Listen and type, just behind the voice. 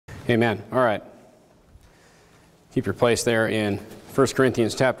Amen. All right. Keep your place there in 1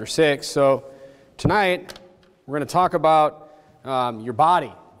 Corinthians chapter 6. So tonight we're going to talk about your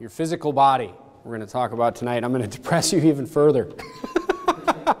body, your physical body. We're going to talk about tonight. I'm going to depress you even further.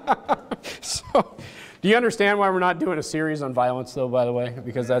 So, do you understand why we're not doing a series on violence, though, by the way?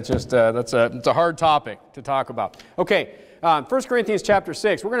 Because that's just it's a hard topic to talk about. Okay, 1 Corinthians chapter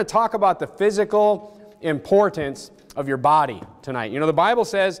 6. We're going to talk about the physical importance of your body tonight. You know, the Bible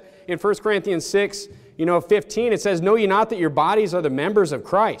says in 1 Corinthians 6, 15, it says, "Know ye not that your bodies are the members of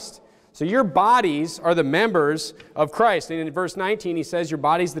Christ?" So your bodies are the members of Christ. And in verse 19, he says your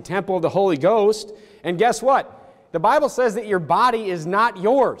body's the temple of the Holy Ghost. And guess what? The Bible says that your body is not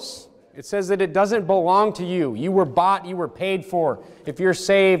yours. It says that it doesn't belong to you. You were bought, you were paid for. If you're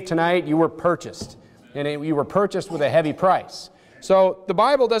saved tonight, you were purchased. And you were purchased with a heavy price. So the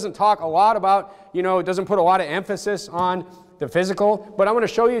Bible doesn't talk a lot about, it doesn't put a lot of emphasis on the physical. But I'm going to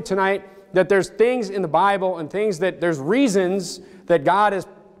show you tonight that there's things in the Bible and there's reasons that God is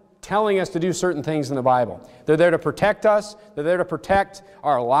telling us to do certain things in the Bible. They're there to protect us. They're there to protect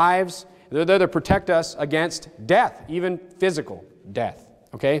our lives. They're there to protect us against death, even physical death.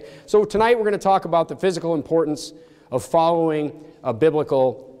 Okay? So tonight we're going to talk about the physical importance of following a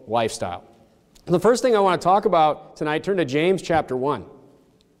biblical lifestyle. The first thing I want to talk about tonight, turn to James chapter 1.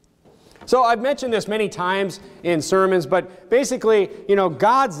 So I've mentioned this many times in sermons, but basically,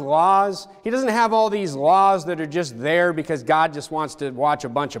 God's laws, He doesn't have all these laws that are just there because God just wants to watch a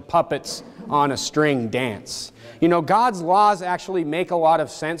bunch of puppets on a string dance. God's laws actually make a lot of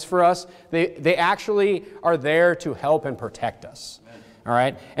sense for us. They actually are there to help and protect us. All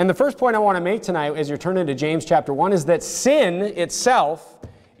right? And the first point I want to make tonight as you're turning to James chapter 1 is that sin itself,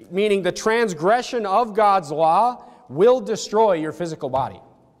 meaning the transgression of God's law, will destroy your physical body.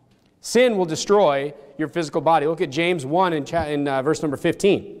 Sin will destroy your physical body. Look at James 1 in verse number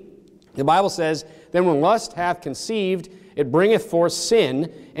 15. The Bible says, "Then when lust hath conceived, it bringeth forth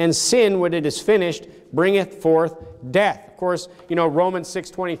sin, and sin, when it is finished, bringeth forth death." Of course, Romans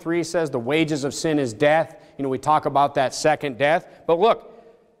 6:23 says the wages of sin is death. We talk about that second death. But look,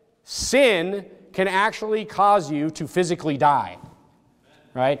 sin can actually cause you to physically die.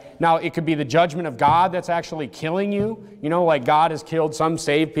 Right? Now, it could be the judgment of God that's actually killing you. Like God has killed some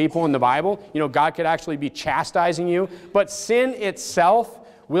saved people in the Bible. God could actually be chastising you. But sin itself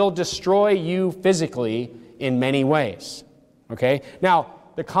will destroy you physically in many ways. Okay? Now,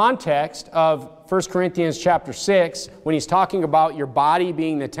 the context of 1 Corinthians chapter 6, when he's talking about your body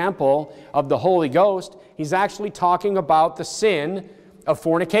being the temple of the Holy Ghost, he's actually talking about the sin of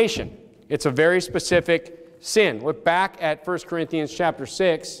fornication. It's a very specific sin. Look back at 1 Corinthians chapter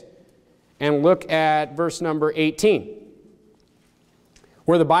 6 and look at verse number 18,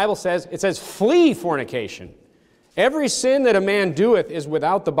 where the Bible says, it says, "Flee fornication. Every sin that a man doeth is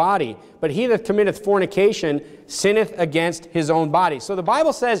without the body, but he that committeth fornication sinneth against his own body." So the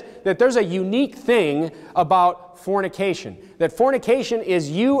Bible says that there's a unique thing about fornication. That fornication is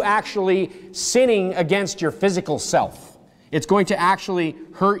you actually sinning against your physical self. It's going to actually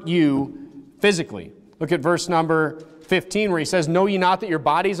hurt you physically. Look at verse number 15 where he says, "Know ye not that your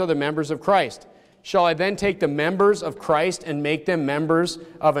bodies are the members of Christ? Shall I then take the members of Christ and make them members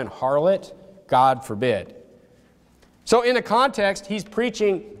of an harlot? God forbid." So in the context, he's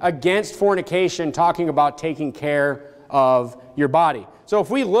preaching against fornication, talking about taking care of your body. So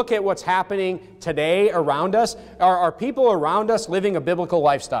if we look at what's happening today around us, are people around us living a biblical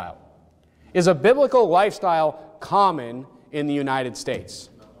lifestyle? Is a biblical lifestyle common in the United States?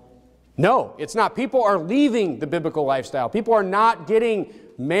 No, it's not. People are leaving the biblical lifestyle. People are not getting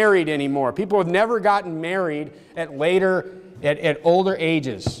married anymore. People have never gotten married at older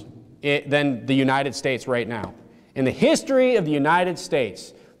ages than the United States right now. In the history of the United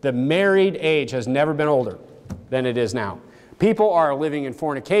States, the married age has never been older than it is now. People are living in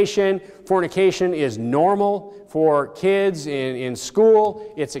fornication. Fornication is normal for kids in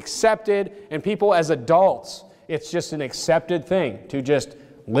school. It's accepted. And people as adults, it's just an accepted thing to just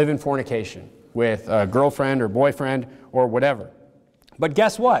live in fornication with a girlfriend or boyfriend or whatever. But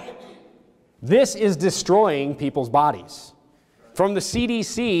guess what? This is destroying people's bodies. From the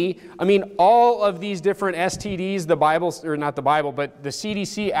CDC, all of these different STDs, the Bible, or not the Bible, but the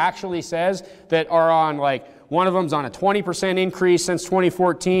CDC actually says that are on one of them's on a 20% increase since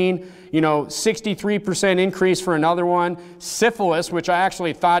 2014, 63% increase for another one. Syphilis, which I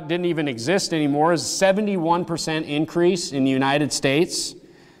actually thought didn't even exist anymore, is 71% increase in the United States.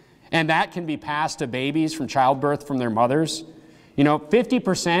 And that can be passed to babies from childbirth from their mothers.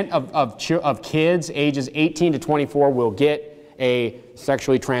 50% of kids ages 18 to 24 will get a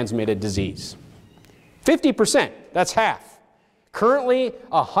sexually transmitted disease. 50%, that's half. Currently,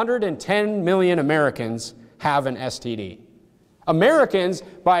 110 million Americans have an STD. Americans,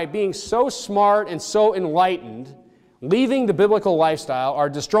 by being so smart and so enlightened, leaving the biblical lifestyle, are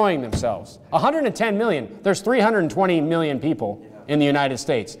destroying themselves. 110 million. There's 320 million people in the United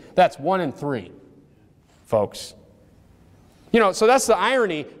States. That's 1 in 3, folks. You know, so that's the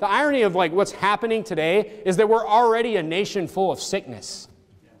irony. The irony of like what's happening today is that we're already a nation full of sickness.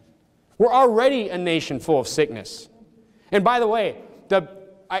 We're already a nation full of sickness. And by the way,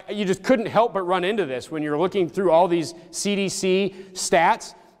 you just couldn't help but run into this when you're looking through all these CDC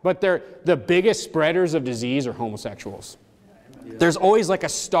stats, but the biggest spreaders of disease are homosexuals. There's always like a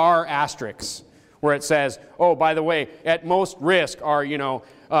star asterisk where it says, oh, by the way, at most risk are,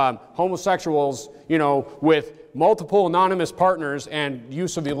 homosexuals, with multiple anonymous partners and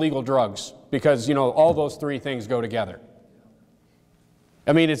use of illegal drugs, because, all those three things go together.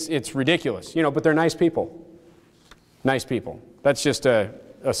 I mean, it's ridiculous, but they're nice people. Nice people. That's just a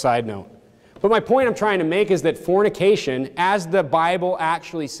side note. But my point I'm trying to make is that fornication, as the Bible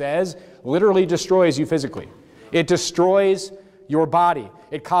actually says, literally destroys you physically. It destroys your body.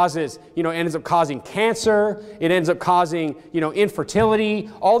 It causes, ends up causing cancer. It ends up causing, infertility,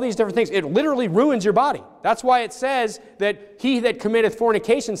 all these different things. It literally ruins your body. That's why it says that he that committeth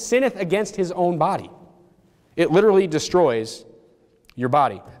fornication sinneth against his own body. It literally destroys your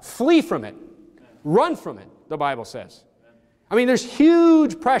body. Flee from it. Run from it, the Bible says. I mean, there's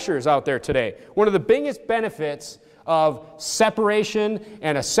huge pressures out there today. One of the biggest benefits of separation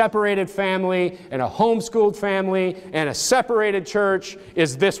and a separated family and a homeschooled family and a separated church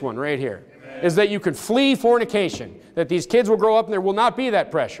is this one right here. Amen. Is that you can flee fornication. That these kids will grow up and there will not be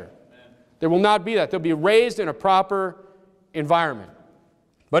that pressure. Amen. There will not be that. They'll be raised in a proper environment.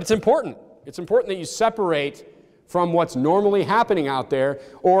 But it's important. It's important that you separate from what's normally happening out there,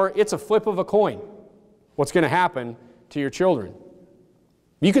 or it's a flip of a coin. What's going to happen to your children?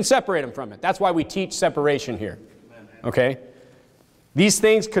 You can separate them from it. That's why we teach separation here. Okay? These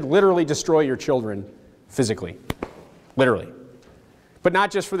things could literally destroy your children physically. Literally. But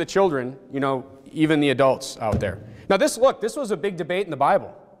not just for the children, even the adults out there. Now this was a big debate in the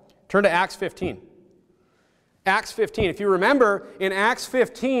Bible. Turn to Acts 15. Acts 15. If you remember, in Acts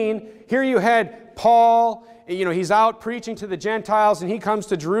 15, here you had Paul. He's out preaching to the Gentiles, and he comes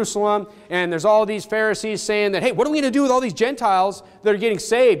to Jerusalem, and there's all these Pharisees saying that, hey, what are we going to do with all these Gentiles that are getting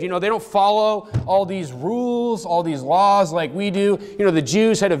saved? They don't follow all these rules, all these laws like we do. The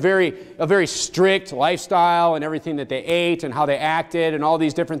Jews had a very strict lifestyle and everything that they ate and how they acted and all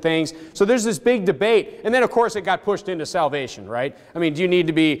these different things. So there's this big debate, and then of course it got pushed into salvation, right? I mean, do you need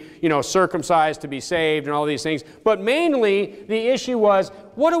to be, circumcised to be saved and all these things? But mainly the issue was,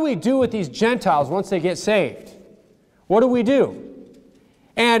 what do we do with these Gentiles once they get saved? What do we do?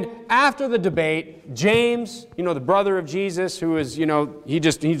 And after the debate, James, the brother of Jesus, who is, he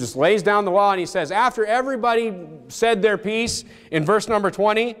just lays down the law and he says, after everybody said their piece, in verse number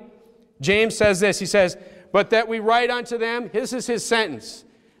 20, James says this, he says, but that we write unto them, this is his sentence,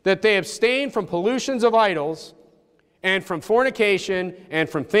 that they abstain from pollutions of idols, and from fornication, and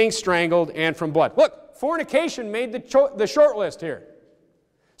from things strangled, and from blood. Look, fornication made the short list here.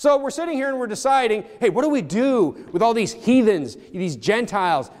 So we're sitting here and we're deciding, hey, what do we do with all these heathens, these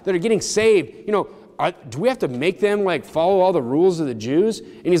Gentiles that are getting saved? Do we have to make them follow all the rules of the Jews?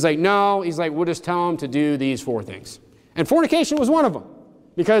 And he's like, no. He's like, we'll just tell them to do these 4 things. And fornication was one of them,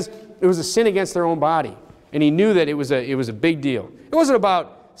 because it was a sin against their own body. And he knew that it was a big deal. It wasn't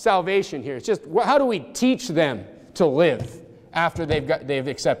about salvation here. It's just, how do we teach them to live after they've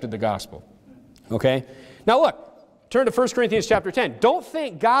accepted the gospel? Okay? Now look. Turn to 1 Corinthians chapter 10. Don't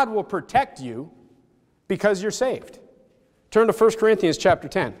think God will protect you because you're saved. Turn to 1 Corinthians chapter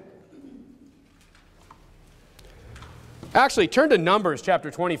 10. Actually, turn to Numbers chapter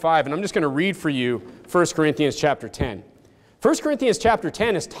 25, and I'm just going to read for you 1 Corinthians chapter 10. 1 Corinthians chapter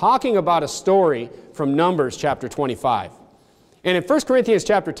 10 is talking about a story from Numbers chapter 25. And in 1 Corinthians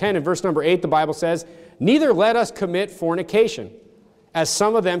chapter 10 and verse number 8, the Bible says, neither let us commit fornication, as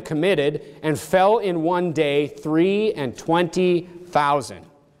some of them committed, and fell in one day 23,000.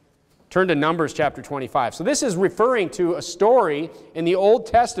 Turn to Numbers chapter 25. So this is referring to a story in the Old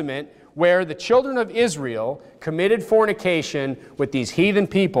Testament where the children of Israel committed fornication with these heathen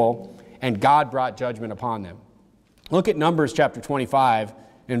people, and God brought judgment upon them. Look at Numbers chapter 25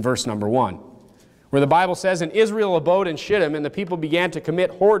 in verse number 1, where the Bible says, and Israel abode in Shittim, and the people began to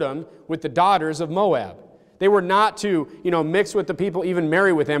commit whoredom with the daughters of Moab. They were not to, mix with the people, even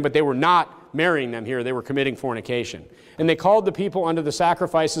marry with them, but they were not marrying them here. They were committing fornication. And they called the people unto the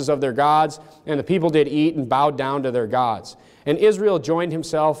sacrifices of their gods, and the people did eat and bowed down to their gods. And Israel joined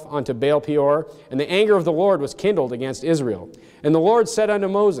himself unto Baal Peor, and the anger of the Lord was kindled against Israel. And the Lord said unto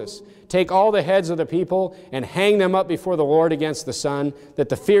Moses, take all the heads of the people, and hang them up before the Lord against the sun, that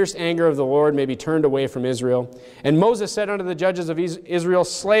the fierce anger of the Lord may be turned away from Israel. And Moses said unto the judges of Israel,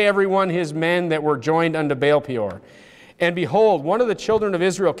 slay every one his men that were joined unto Baal Peor. And behold, one of the children of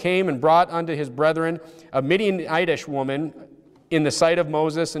Israel came and brought unto his brethren a Midianitish woman, in the sight of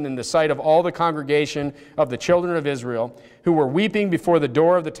Moses and in the sight of all the congregation of the children of Israel, who were weeping before the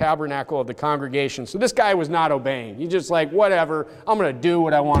door of the tabernacle of the congregation. So this guy was not obeying. He's just like, whatever, I'm going to do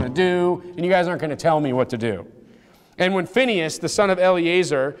what I want to do, and you guys aren't going to tell me what to do. And when Phinehas, the son of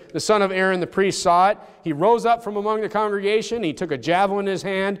Eleazar, the son of Aaron the priest, saw it, he rose up from among the congregation, he took a javelin in his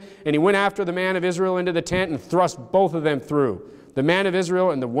hand, and he went after the man of Israel into the tent and thrust both of them through, the man of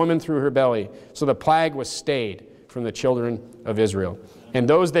Israel and the woman through her belly. So the plague was stayed from the children of Israel. And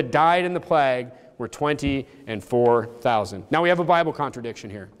those that died in the plague were 24,000. Now we have a Bible contradiction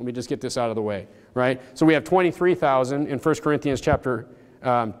here. Let me just get this out of the way, right? So we have 23,000 in 1 Corinthians chapter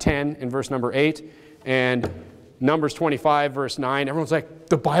 10 in verse number 8, and Numbers 25 verse 9. Everyone's like,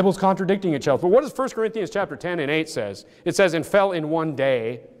 the Bible's contradicting itself. But what does 1 Corinthians chapter 10 and 8 says? It says, and fell in one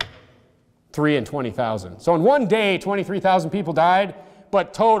day 23,000. So in one day, 23,000 people died,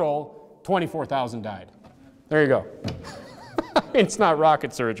 but total 24,000 died. There you go. It's not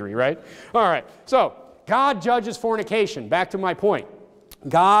rocket surgery, right? All right. So, God judges fornication. Back to my point.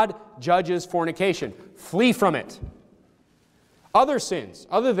 God judges fornication. Flee from it. Other sins,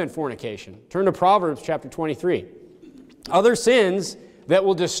 other than fornication. Turn to Proverbs chapter 23. Other sins that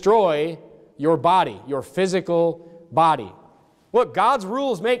will destroy your body, your physical body. Look, God's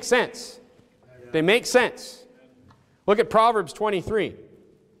rules make sense. They make sense. Look at Proverbs 23.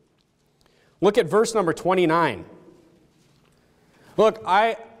 Look at verse number 29. Look,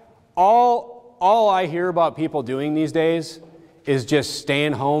 all I hear about people doing these days is just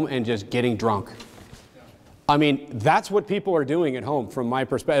staying home and just getting drunk. I mean, that's what people are doing at home from my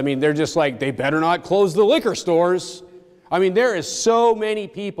perspective. I mean, they're just like, they better not close the liquor stores. I mean, there is so many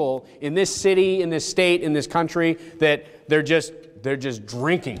people in this city, in this state, in this country that they're just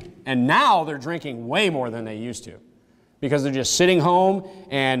drinking. And now they're drinking way more than they used to, because they're just sitting home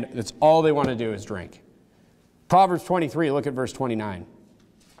and that's all they want to do is drink. Proverbs 23, look at verse 29.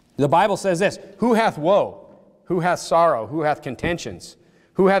 The Bible says this, who hath woe? Who hath sorrow? Who hath contentions?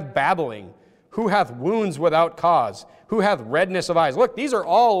 Who hath babbling? Who hath wounds without cause? Who hath redness of eyes? Look, these are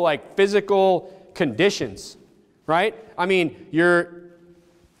all like physical conditions, right? I mean,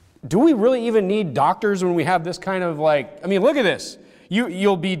 do we really even need doctors when we have this kind of like, I mean, look at this.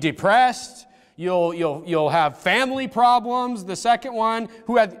 You'll be depressed. You'll have family problems. The second one,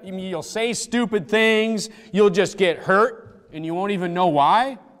 you'll say stupid things. You'll just get hurt and you won't even know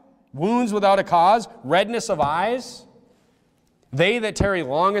why. Wounds without a cause, redness of eyes. They that tarry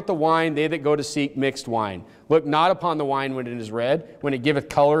long at the wine, they that go to seek mixed wine. Look not upon the wine when it is red, when it giveth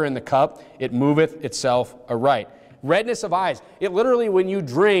color in the cup, it moveth itself aright. Redness of eyes. It literally, when you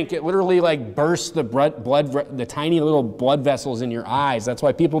drink, it literally like bursts the tiny little blood vessels in your eyes. That's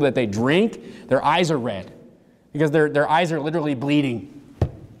why people that they drink, their eyes are red, because their eyes are literally bleeding.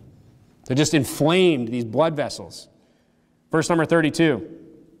 They're just inflamed, these blood vessels. Verse number 32.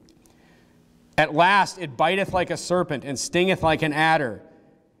 At last it biteth like a serpent and stingeth like an adder.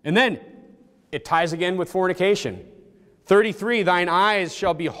 And then it ties again with fornication. 33, thine eyes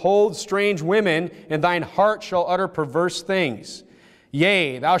shall behold strange women, and thine heart shall utter perverse things.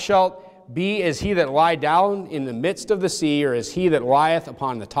 Yea, thou shalt be as he that lie down in the midst of the sea, or as he that lieth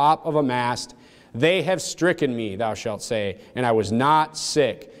upon the top of a mast. They have stricken me, thou shalt say, and I was not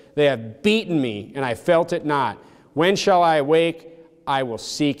sick. They have beaten me, and I felt it not. When shall I awake? I will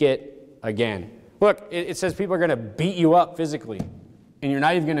seek it again. Look, it says people are going to beat you up physically, and you're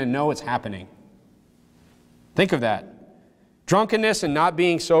not even going to know it's happening. Think of that. Drunkenness and not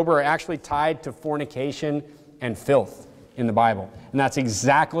being sober are actually tied to fornication and filth in the Bible. And that's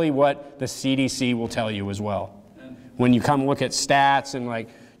exactly what the CDC will tell you as well. When you come look at stats and like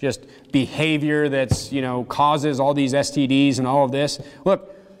just behavior that's, causes all these STDs and all of this.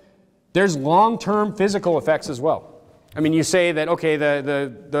 Look, there's long-term physical effects as well. I mean, you say that, okay,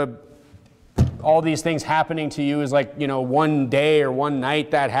 all these things happening to you is like, one day or one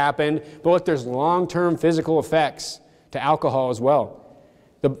night that happened. But look, there's long-term physical effects to alcohol as well.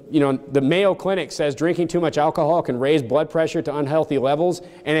 The Mayo Clinic says drinking too much alcohol can raise blood pressure to unhealthy levels,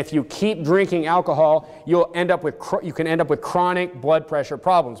 and if you keep drinking alcohol, you can end up with chronic blood pressure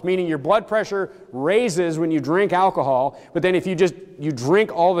problems, meaning your blood pressure raises when you drink alcohol, but then if you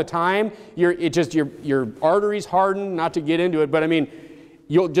drink all the time, your arteries harden, not to get into it, but I mean,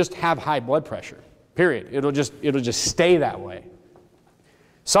 you'll just have high blood pressure, period. It'll just stay that way.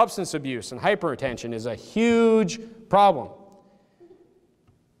 Substance abuse and hypertension is a huge problem.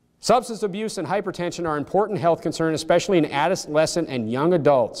 Substance abuse and hypertension are important health concerns, especially in adolescent and young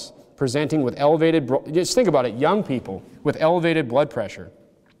adults presenting with just think about it, young people with elevated blood pressure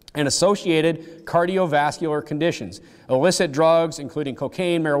and associated cardiovascular conditions. Illicit drugs, including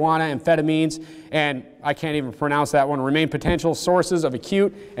cocaine, marijuana, amphetamines, and I can't even pronounce that one, remain potential sources of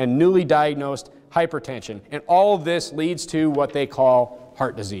acute and newly diagnosed hypertension. And all of this leads to what they call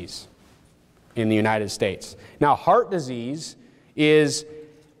heart disease in the United States. Now, heart disease is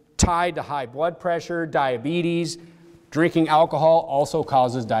tied to high blood pressure, diabetes. Drinking alcohol also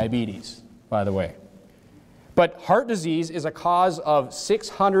causes diabetes, by the way. But heart disease is a cause of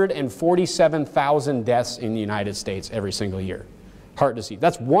 647,000 deaths in the United States every single year. Heart disease.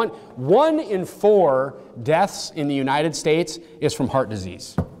 That's one in 4 deaths in the United States is from heart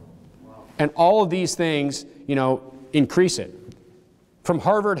disease. And all of these things, increase it. From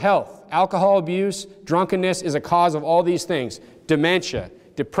Harvard Health, alcohol abuse, drunkenness is a cause of all these things. Dementia,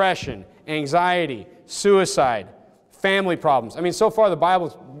 depression, anxiety, suicide, family problems. I mean, so far the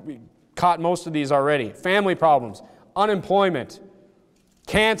Bible's caught most of these already. Family problems, unemployment,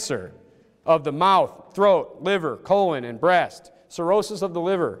 cancer of the mouth, throat, liver, colon, and breast, cirrhosis of the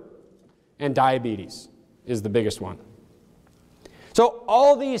liver, and diabetes is the biggest one. So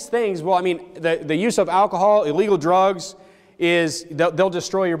all these things, well, I mean, the use of alcohol, illegal drugs, they'll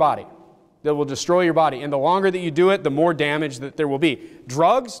destroy your body. They will destroy your body. And the longer that you do it, the more damage that there will be.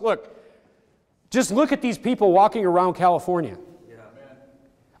 Drugs, just look at these people walking around California. Yeah.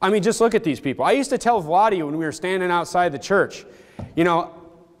 I mean, just look at these people. I used to tell Vladi when we were standing outside the church,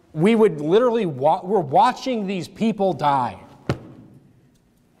 we would literally, we're watching these people die.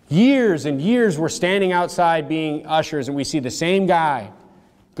 Years and years we're standing outside being ushers, and we see the same guy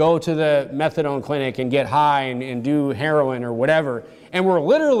go to the methadone clinic and get high and do heroin or whatever. And we're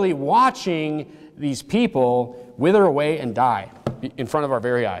literally watching these people wither away and die in front of our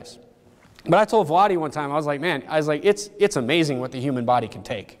very eyes. But I told Vladi one time, I was like, it's amazing what the human body can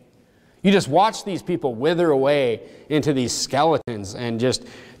take. You just watch these people wither away into these skeletons and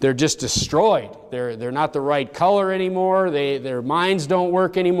they're just destroyed. They're not the right color anymore. Their minds don't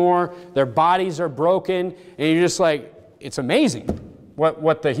work anymore. Their bodies are broken. And you're just like, it's amazing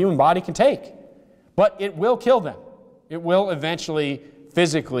what the human body can take. But it will kill them. It will eventually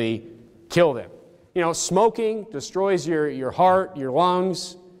physically kill them. Smoking destroys your heart, your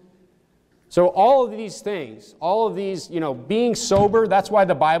lungs. So all of these things, being sober, that's why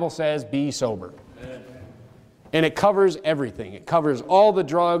the Bible says be sober. Amen. And it covers everything. It covers all the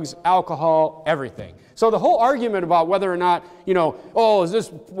drugs, alcohol, everything. So the whole argument about whether or not, is this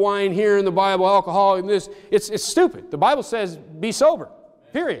wine here in the Bible, alcohol in this, it's stupid. The Bible says be sober,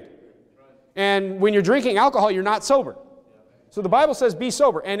 period. And when you're drinking alcohol, you're not sober. So the Bible says be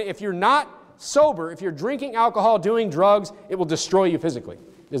sober. And if you're not sober, if you're drinking alcohol, doing drugs, it will destroy you physically,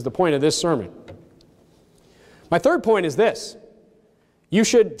 is the point of this sermon. My third point is this. You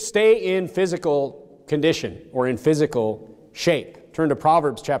should stay in physical condition or in physical shape. Turn to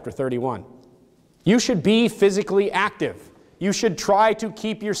Proverbs chapter 31. You should be physically active. You should try to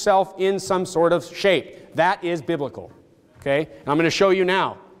keep yourself in some sort of shape. That is biblical. Okay? And I'm going to show you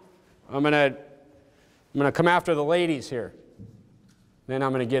now. I'm going to come after the ladies here. Then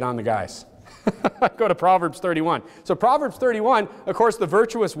I'm going to get on the guys. Go to Proverbs 31. So Proverbs 31, of course, the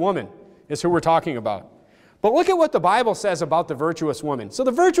virtuous woman is who we're talking about. But look at what the Bible says about the virtuous woman. So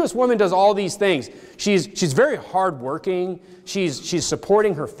the virtuous woman does all these things. She's very hardworking. She's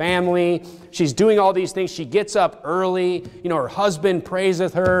supporting her family. She's doing all these things. She gets up early. Her husband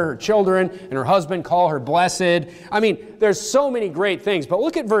praiseth her children, and her husband call her blessed. I mean, there's so many great things. But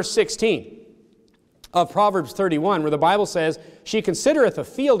look at verse 16 of Proverbs 31, where the Bible says, she considereth a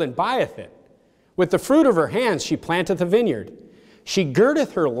field and buyeth it. With the fruit of her hands she planteth a vineyard. She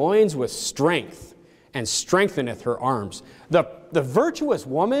girdeth her loins with strength, and strengtheneth her arms. The virtuous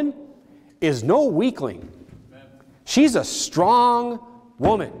woman is no weakling. She's a strong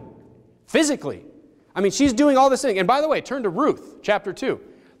woman, physically. I mean, she's doing all this thing. And by the way, turn to Ruth, chapter 2.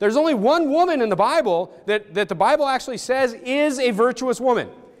 There's only one woman in the Bible that the Bible actually says is a virtuous woman,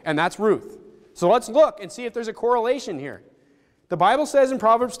 and that's Ruth. So let's look and see if there's a correlation here. The Bible says in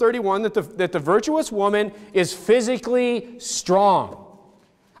Proverbs 31 that the virtuous woman is physically strong.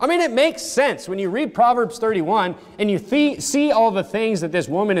 I mean, it makes sense. When you read Proverbs 31 and you see all the things that this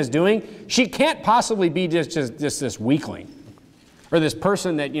woman is doing, she can't possibly be just this weakling or this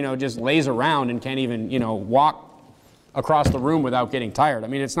person that, just lays around and can't even, walk across the room without getting tired. I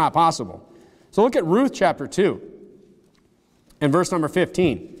mean, it's not possible. So look at Ruth chapter 2 and verse number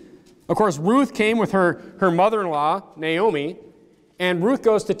 15. Of course, Ruth came with her mother-in-law, Naomi, and Ruth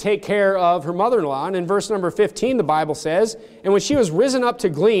goes to take care of her mother-in-law. And in verse number 15, the Bible says, and when she was risen up to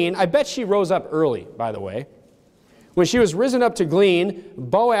glean, I bet she rose up early, by the way. When she was risen up to glean,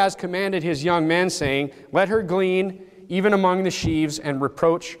 Boaz commanded his young men, saying, let her glean even among the sheaves, and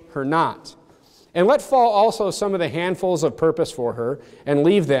reproach her not. And let fall also some of the handfuls of purpose for her, and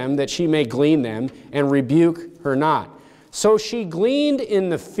leave them, that she may glean them, and rebuke her not. So she gleaned in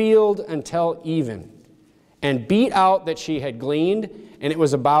the field until even, and beat out that she had gleaned, and it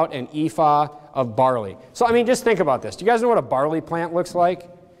was about an ephah of barley. So, I mean, just think about this. Do you guys know what a barley plant looks like?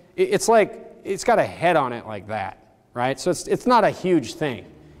 It's got a head on it like that, right? So it's not a huge thing.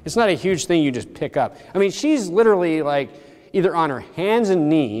 It's not a huge thing you just pick up. I mean, she's literally like either on her hands and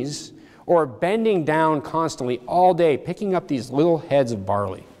knees or bending down constantly all day, picking up these little heads of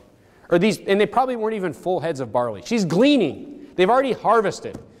barley. And they probably weren't even full heads of barley. She's gleaning. They've already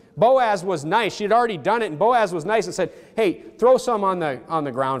harvested. Boaz was nice. She had already done it, and Boaz was nice and said, hey, throw some on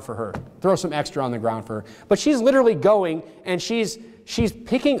the ground for her. Throw some extra on the ground for her. But she's literally going, and she's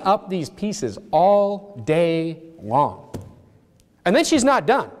picking up these pieces all day long. And then she's not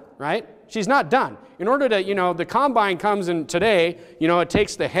done, right? She's not done. In order to, the combine comes in today, it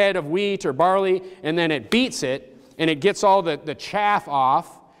takes the head of wheat or barley, and then it beats it, and it gets all the chaff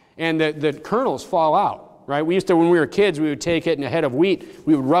off, and the kernels fall out. Right? We used to, when we were kids, we would take it in a head of wheat,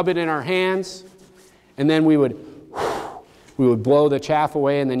 we would rub it in our hands, and then we would blow the chaff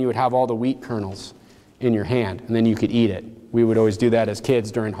away, and then you would have all the wheat kernels in your hand, and then you could eat it. We would always do that as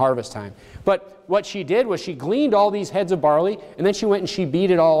kids during harvest time. But what she did was she gleaned all these heads of barley, and then she went and she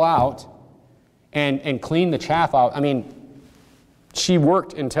beat it all out and cleaned the chaff out. I mean, she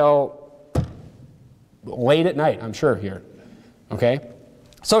worked until late at night, I'm sure, here. Okay?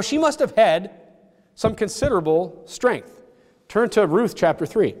 So she must have had some considerable strength. Turn to Ruth chapter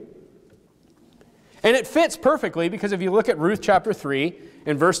 3. And it fits perfectly because if you look at Ruth chapter 3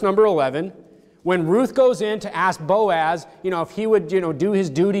 in verse number 11, when Ruth goes in to ask Boaz, if he would, do his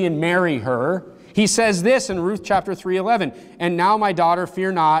duty and marry her, he says this in Ruth chapter 3:11, and now my daughter,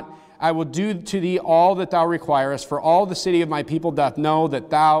 fear not, I will do to thee all that thou requirest, for all the city of my people doth know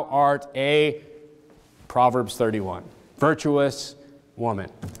that thou art a, Proverbs 31, virtuous woman.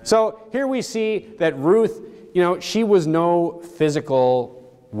 So here we see that Ruth, she was no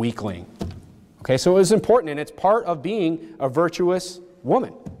physical weakling. Okay, so it was important, and it's part of being a virtuous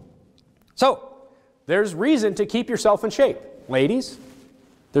woman. So there's reason to keep yourself in shape. Ladies,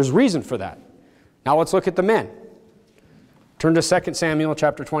 there's reason for that. Now let's look at the men. Turn to 2 Samuel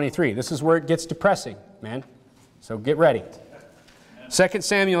chapter 23. This is where it gets depressing, man. So get ready. 2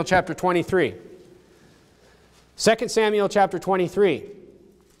 Samuel chapter 23. 2 Samuel chapter 23.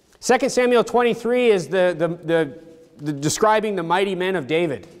 2 Samuel 23 is the describing the mighty men of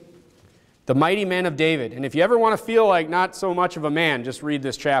David. The mighty men of David. And if you ever want to feel like not so much of a man, just read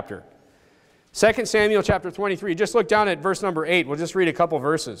this chapter. 2 Samuel chapter 23. Just look down at verse number 8. We'll just read a couple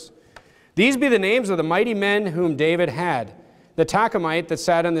verses. These be the names of the mighty men whom David had. The Tachomite that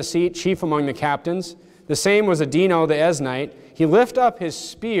sat on the seat, chief among the captains. The same was Adino the Eznite. He lifted up his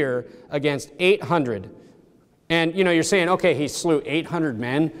spear against 800. And, you're saying, okay, he slew 800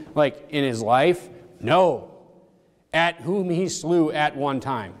 men, like, in his life. No. At whom he slew at one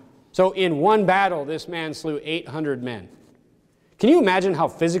time. So in one battle, this man slew 800 men. Can you imagine how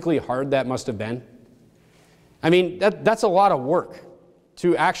physically hard that must have been? I mean, that's a lot of work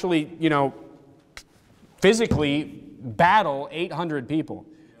to actually, physically battle 800 people.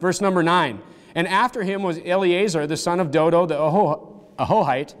 Verse number 9. And after him was Eleazar, the son of Dodo, the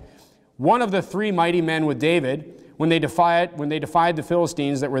Ahohite, one of the three mighty men with David, when they defied the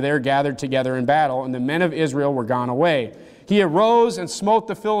Philistines that were there gathered together in battle, and the men of Israel were gone away. He arose and smote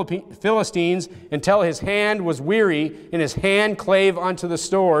the Philistines until his hand was weary, and his hand clave unto the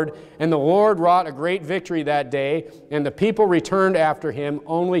sword. And the Lord wrought a great victory that day, and the people returned after him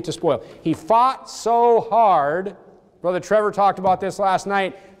only to spoil. He fought so hard, Brother Trevor talked about this last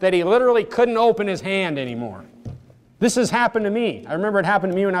night, that he literally couldn't open his hand anymore. This has happened to me. I remember it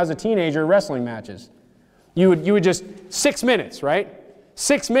happened to me when I was a teenager in wrestling matches. You would just 6 minutes, right?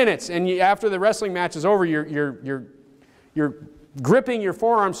 6 minutes, and after the wrestling match is over, you're gripping your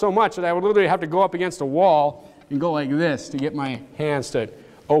forearm so much that I would literally have to go up against a wall and go like this to get my hands to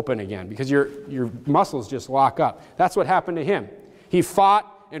open again because your muscles just lock up. That's what happened to him. He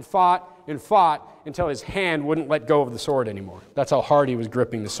fought and fought and fought until his hand wouldn't let go of the sword anymore. That's how hard he was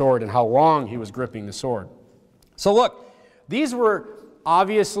gripping the sword and how long he was gripping the sword. So look, these were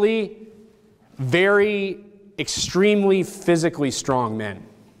obviously very extremely physically strong men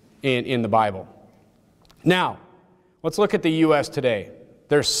in the Bible. Now, let's look at the U.S. today.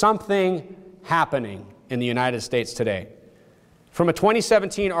 There's something happening in the United States today. From a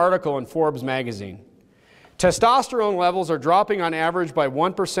 2017 article in Forbes magazine, testosterone levels are dropping on average by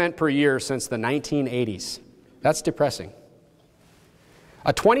 1% per year since the 1980s. That's depressing.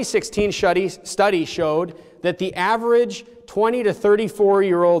 A 2016 study showed that the average 20 to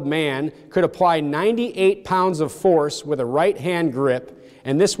 34-year-old man could apply 98 pounds of force with a right-hand grip,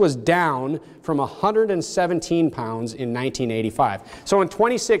 and this was down from 117 pounds in 1985. So in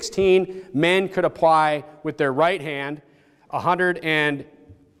 2016, men could apply with their right hand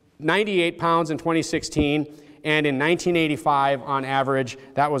 198 pounds in 2016, and in 1985, on average,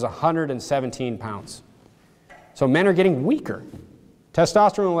 that was 117 pounds. So men are getting weaker.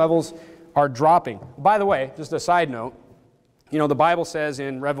 Testosterone levels are dropping. By the way, just a side note, you know, the Bible says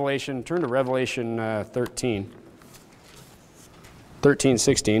in Revelation, turn to Revelation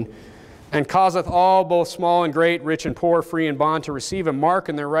 13:16, and causeth all, both small and great, rich and poor, free and bond, to receive a mark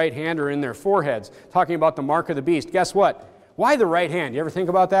in their right hand or in their foreheads. Talking about the mark of the beast. Guess what? Why the right hand? You ever think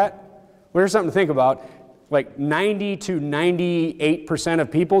about that? Well, here's something to think about. Like 90 to 98% of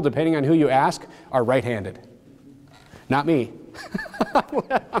people, depending on who you ask, are right-handed. Not me.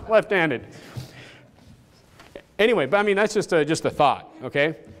 I'm left-handed. Anyway, but I mean, that's just a thought,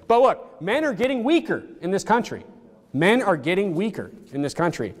 okay? But look, men are getting weaker in this country. Men are getting weaker in this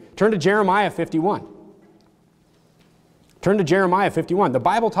country. Turn to Jeremiah 51. Turn to Jeremiah 51. The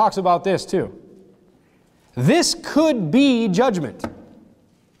Bible talks about this too. This could be judgment.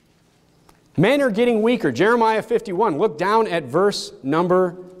 Men are getting weaker. Jeremiah 51. Look down at verse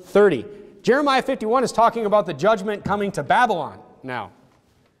number 30. Jeremiah 51 is talking about the judgment coming to Babylon now.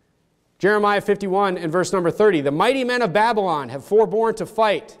 Jeremiah 51 and verse number 30. The mighty men of Babylon have forborne to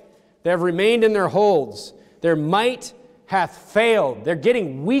fight. They have remained in their holds. Their might hath failed. They're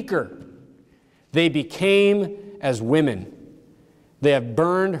getting weaker. They became as women. They have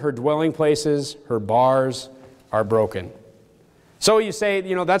burned her dwelling places. Her bars are broken. So you say,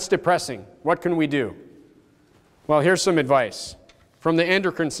 you know, that's depressing. What can we do? Well, here's some advice from the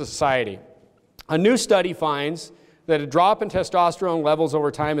Endocrine Society. A new study finds that a drop in testosterone levels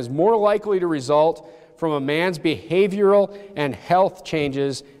over time is more likely to result from a man's behavioral and health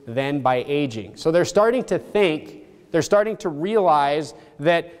changes than by aging. So they're starting to think, they're starting to realize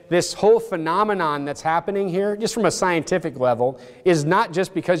that this whole phenomenon that's happening here, just from a scientific level, is not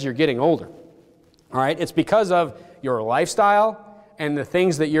just because you're getting older. All right? It's because of your lifestyle and the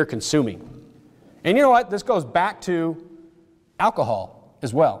things that you're consuming. And you know what? This goes back to alcohol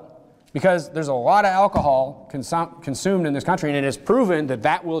as well. Because there's a lot of alcohol consumed in this country, and it is proven that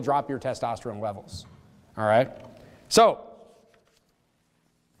that will drop your testosterone levels. All right? So,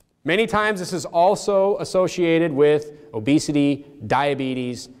 many times this is also associated with obesity,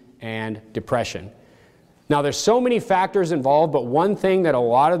 diabetes, and depression. Now, there's so many factors involved, but one thing that a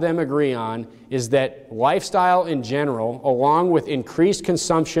lot of them agree on is that lifestyle in general, along with increased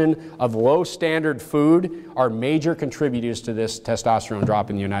consumption of low-standard food, are major contributors to this testosterone drop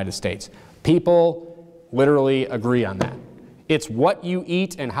in the United States. People literally agree on that. It's what you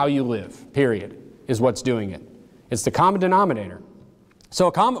eat and how you live, period, is what's doing it. It's the common denominator. So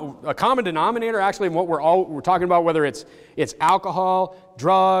a common denominator, actually, in what we're talking about, whether it's alcohol,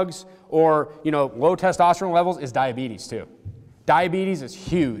 drugs, or low testosterone levels, is diabetes too. Diabetes is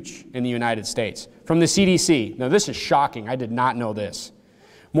huge in the United States. From the CDC, now this is shocking, I did not know this.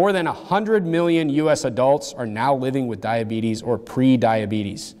 More than 100 million U.S. adults are now living with diabetes or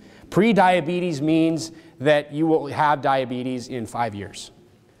pre-diabetes. Pre-diabetes means that you will have diabetes in 5 years.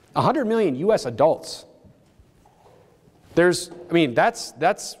 100 million U.S. adults. There's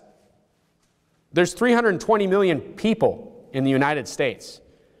 320 million people in the United States.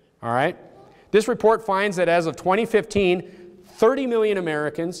 All right? This report finds that as of 2015, 30 million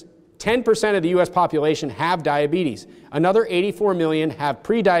Americans, 10% of the U.S. population, have diabetes. Another 84 million have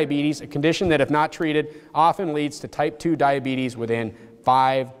prediabetes, a condition that, if not treated, often leads to type 2 diabetes within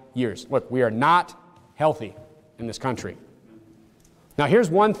 5 years. Look, we are not healthy in this country. Now,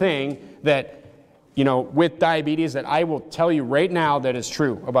 here's one thing that, with diabetes that I will tell you right now that is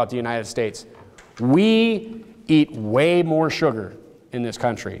true about the United States. We eat way more sugar in this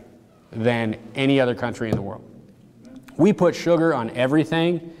country than any other country in the world. We put sugar on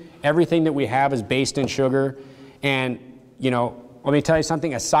everything. Everything that we have is based in sugar. And, let me tell you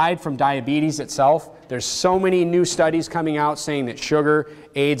something, aside from diabetes itself, there's so many new studies coming out saying that sugar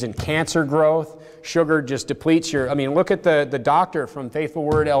aids in cancer growth. Sugar just depletes your, I mean, look at the doctor from Faithful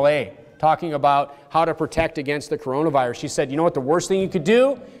Word LA talking about how to protect against the coronavirus. She said, you know what, the worst thing you could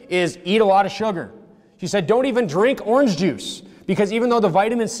do is eat a lot of sugar. She said, don't even drink orange juice, because even though the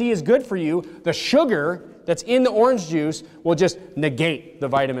vitamin C is good for you, the sugar that's in the orange juice will just negate the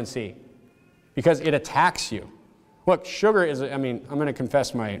vitamin C because it attacks you. Look, sugar is, I mean, I'm going to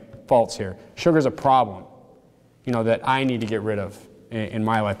confess my faults here. Sugar is a problem, you know, that I need to get rid of in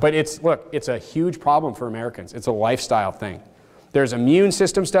my life. But it's, look, it's a huge problem for Americans. It's a lifestyle thing. There's immune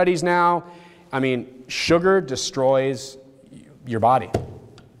system studies now. I mean, sugar destroys your body,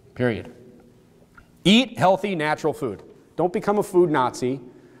 period. Eat healthy, natural food. Don't become a food Nazi,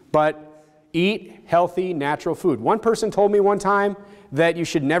 but eat healthy, natural food. One person told me one time that you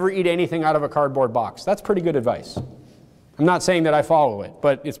should never eat anything out of a cardboard box. That's pretty good advice. I'm not saying that I follow it,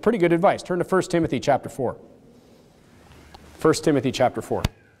 but it's pretty good advice. Turn to 1 Timothy chapter 4. 1 Timothy chapter 4.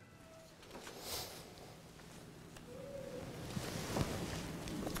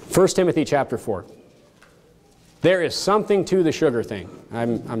 1 Timothy chapter 4. There is something to the sugar thing.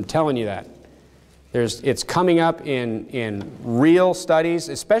 I'm telling you that. It's coming up in real studies,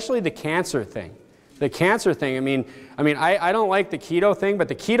 especially the cancer thing. The cancer thing, I mean, I don't like the keto thing, but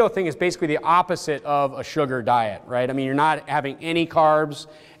the keto thing is basically the opposite of a sugar diet, right? I mean, you're not having any carbs,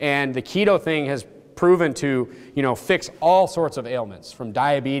 and the keto thing has proven to, you know, fix all sorts of ailments, from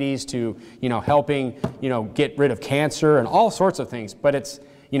diabetes to, you know, helping, you know, get rid of cancer and all sorts of things. But it's,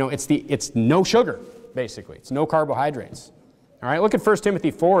 you know, it's no sugar, basically. It's no carbohydrates. All right, look at 1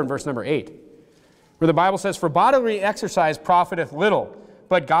 Timothy 4 and verse number 8, where the Bible says, "For bodily exercise profiteth little,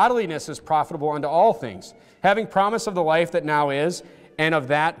 but godliness is profitable unto all things, having promise of the life that now is, and of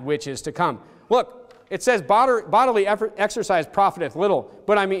that which is to come." Look, it says bodily exercise profiteth little,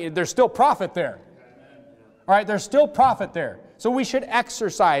 but I mean, there's still profit there. All right, there's still profit there. So we should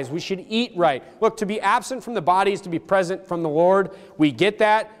exercise, we should eat right. Look, to be absent from the body is to be present from the Lord. We get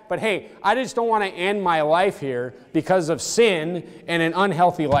that, but hey, I just don't want to end my life here because of sin and an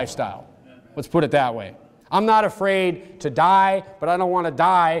unhealthy lifestyle. Let's put it that way. I'm not afraid to die, but I don't want to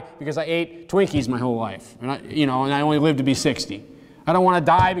die because I ate Twinkies my whole life, and I only lived to be 60. I don't want to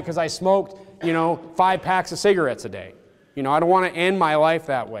die because I smoked, 5 packs of cigarettes a day. I don't want to end my life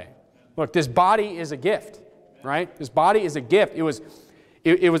that way. Look, this body is a gift, right? This body is a gift. It was,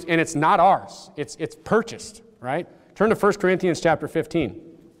 and it's not ours. It's purchased, right? Turn to 1 Corinthians chapter 15.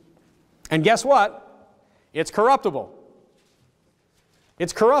 And guess what? It's corruptible.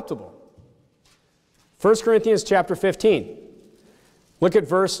 It's corruptible. 1 Corinthians chapter 15. Look at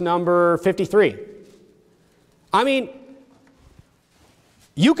verse number 53. I mean,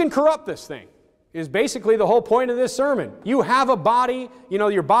 you can corrupt this thing, is basically the whole point of this sermon. You have a body,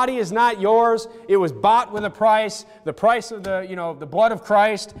 your body is not yours. It was bought with a price, the price of the blood of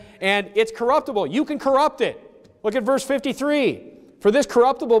Christ, and it's corruptible. You can corrupt it. Look at verse 53. For this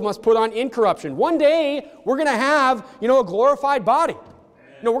corruptible must put on incorruption. One day, we're going to have, a glorified body.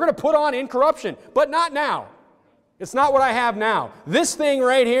 We're going to put on incorruption, but not now. It's not what I have now. This thing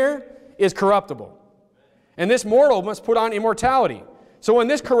right here is corruptible. And this mortal must put on immortality. So when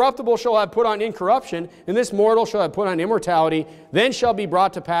this corruptible shall have put on incorruption, and this mortal shall have put on immortality, then shall be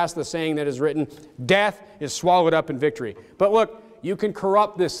brought to pass the saying that is written, death is swallowed up in victory. But look, you can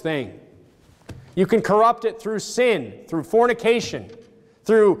corrupt this thing. You can corrupt it through sin, through fornication,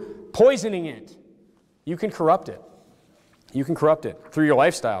 through poisoning it. You can corrupt it. You can corrupt it through your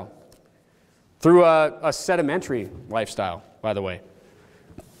lifestyle, through a sedimentary lifestyle, by the way.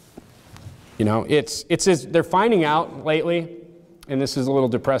 They're finding out lately, and this is a little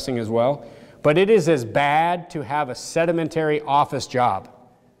depressing as well, but it is as bad to have a sedimentary office job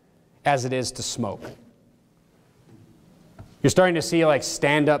as it is to smoke. You're starting to see like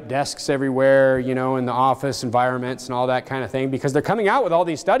stand-up desks everywhere, in the office environments and all that kind of thing, because they're coming out with all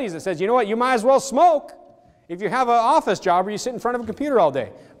these studies that says, you know what, you might as well smoke if you have an office job or you sit in front of a computer all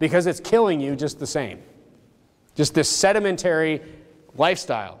day, because it's killing you just the same. Just this sedimentary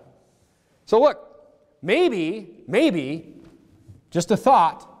lifestyle. So look, maybe, just a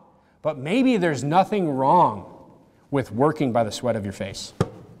thought, but maybe there's nothing wrong with working by the sweat of your face.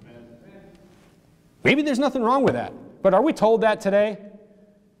 Maybe there's nothing wrong with that. But are we told that today?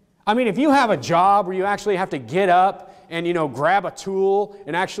 I mean, if you have a job where you actually have to get up and, grab a tool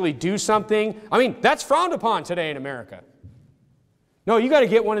and actually do something, I mean, that's frowned upon today in America. No, you got to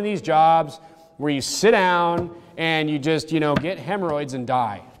get one of these jobs where you sit down and you just, get hemorrhoids and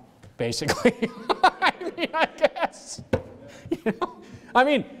die, basically. I guess.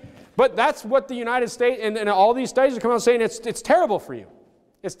 But that's what the United States and all these studies are coming out saying it's terrible for you.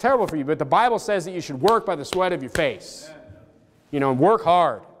 It's terrible for you. But the Bible says that you should work by the sweat of your face. Work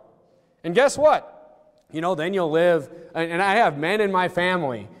hard. And guess what? Then you'll live. And I have men in my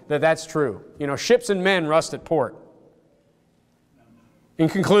family that's true. Ships and men rust at port. In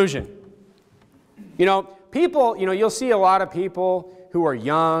conclusion, people, you'll see a lot of people who are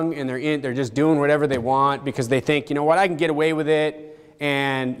young and they're just doing whatever they want because they think, I can get away with it.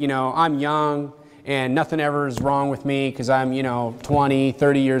 And, I'm young and nothing ever is wrong with me because I'm, 20,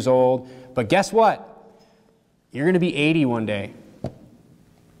 30 years old. But guess what? You're going to be 80 one day.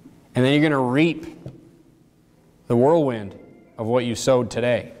 And then you're going to reap the whirlwind of what you sowed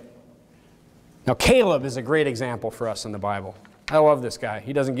today. Now, Caleb is a great example for us in the Bible. I love this guy.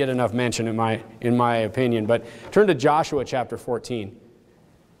 He doesn't get enough mention in my opinion. But turn to Joshua chapter 14.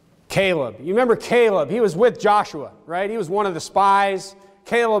 Caleb. You remember Caleb. He was with Joshua, right? He was one of the spies.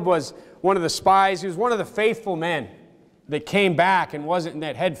 Caleb was one of the spies. He was one of the faithful men that came back and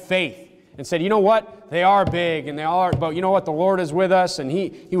that had faith and said, you know what? They are big and they are, but you know what? The Lord is with us. And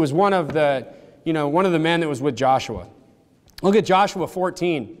he was one of the men that was with Joshua. Look at Joshua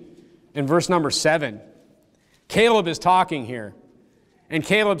 14 in verse number 7. Caleb is talking here. And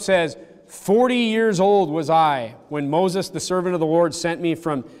Caleb says, 40 years old was I when Moses, the servant of the Lord, sent me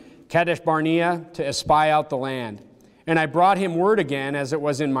from Kadesh Barnea to espy out the land. And I brought him word again as it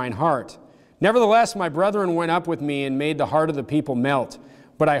was in mine heart. Nevertheless, my brethren went up with me and made the heart of the people melt.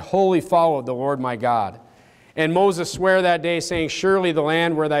 But I wholly followed the Lord my God. And Moses sware that day, saying, surely the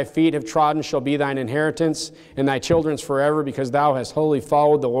land where thy feet have trodden shall be thine inheritance, and thy children's forever, because thou hast wholly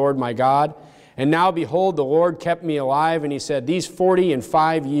followed the Lord my God. And now, behold, the Lord kept me alive, and he said, these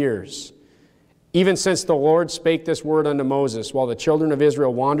 45 years, even since the Lord spake this word unto Moses, while the children of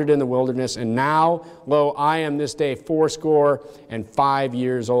Israel wandered in the wilderness, and now, lo, I am this day 85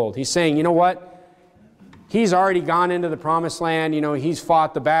 years old. He's saying, you know what? He's already gone into the promised land. He's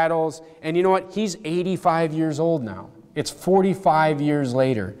fought the battles. And you know what? He's 85 years old now. It's 45 years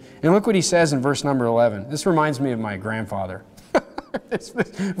later. And look what he says in verse number 11. This reminds me of my grandfather. It's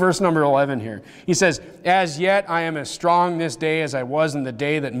verse number 11 here. He says, as yet I am as strong this day as I was in the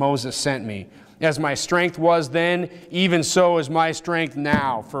day that Moses sent me. As my strength was then, even so is my strength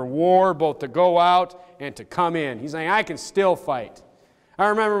now, for war, both to go out and to come in. He's saying, I can still fight. I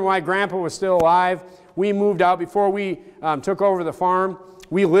remember when my grandpa was still alive, we moved out before we took over the farm.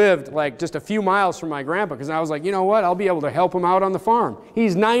 We lived like just a few miles from my grandpa because I was like, you know what, I'll be able to help him out on the farm.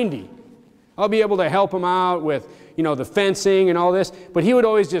 He's 90. I'll be able to help him out with, the fencing and all this. But he would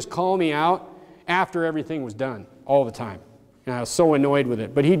always just call me out after everything was done all the time. And I was so annoyed with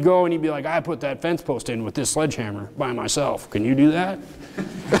it. But he'd go and he'd be like, I put that fence post in with this sledgehammer by myself. Can you do that?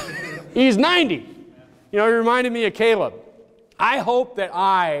 He's 90. He reminded me of Caleb. I hope that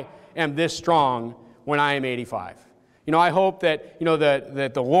I am this strong when I am 85. I hope that,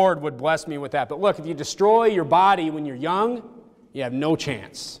 that the Lord would bless me with that. But look, if you destroy your body when you're young, you have no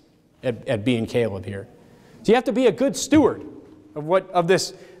chance at being Caleb here. So you have to be a good steward of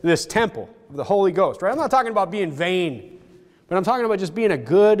this temple, of the Holy Ghost, right? I'm not talking about being vain. But I'm talking about just being a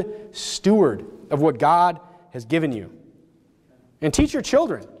good steward of what God has given you. And teach your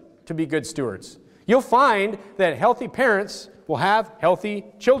children to be good stewards. You'll find that healthy parents will have healthy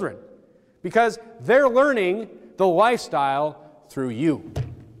children because they're learning the lifestyle through you.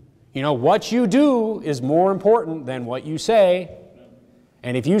 What you do is more important than what you say.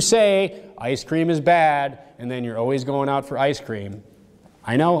 And if you say ice cream is bad and then you're always going out for ice cream,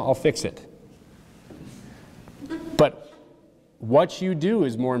 I know, I'll fix it. But what you do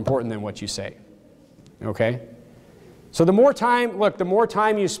is more important than what you say, okay? So the more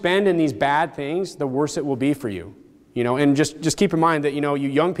time you spend in these bad things, the worse it will be for you, and just keep in mind that, you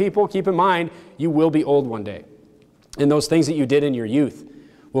young people, keep in mind, you will be old one day. And those things that you did in your youth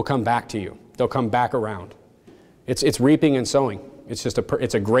will come back to you. They'll come back around. It's reaping and sowing.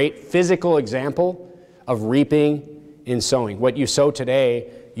 It's a great physical example of reaping and sowing. What you sow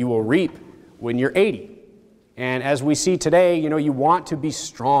today, you will reap when you're 80. And as we see today, you want to be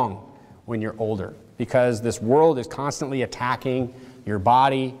strong when you're older because this world is constantly attacking your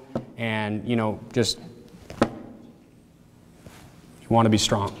body and, you want to be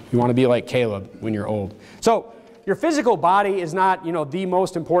strong. You want to be like Caleb when you're old. So your physical body is not, the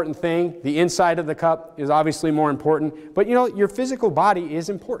most important thing. The inside of the cup is obviously more important. But, your physical body is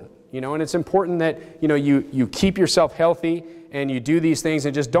important, and it's important that, you keep yourself healthy and you do these things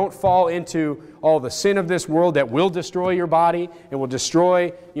and just don't fall into all the sin of this world that will destroy your body and will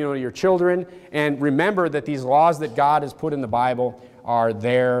destroy, your children. And remember that these laws that God has put in the Bible are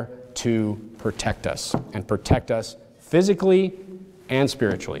there to protect us and protect us physically and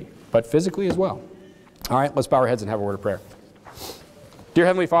spiritually. but physically as well. All right, let's bow our heads and have a word of prayer. Dear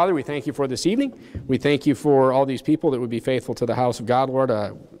Heavenly Father, we thank you for this evening. We thank you for all these people that would be faithful to the house of God, Lord.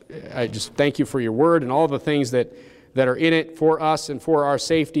 I just thank you for your word and all the things that are in it for us and for our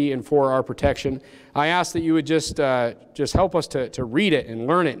safety and for our protection. I ask that you would just help us to read it and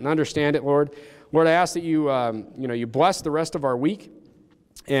learn it and understand it, Lord. Lord, I ask that you bless the rest of our week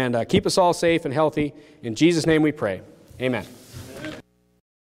and keep us all safe and healthy. In Jesus' name we pray. Amen.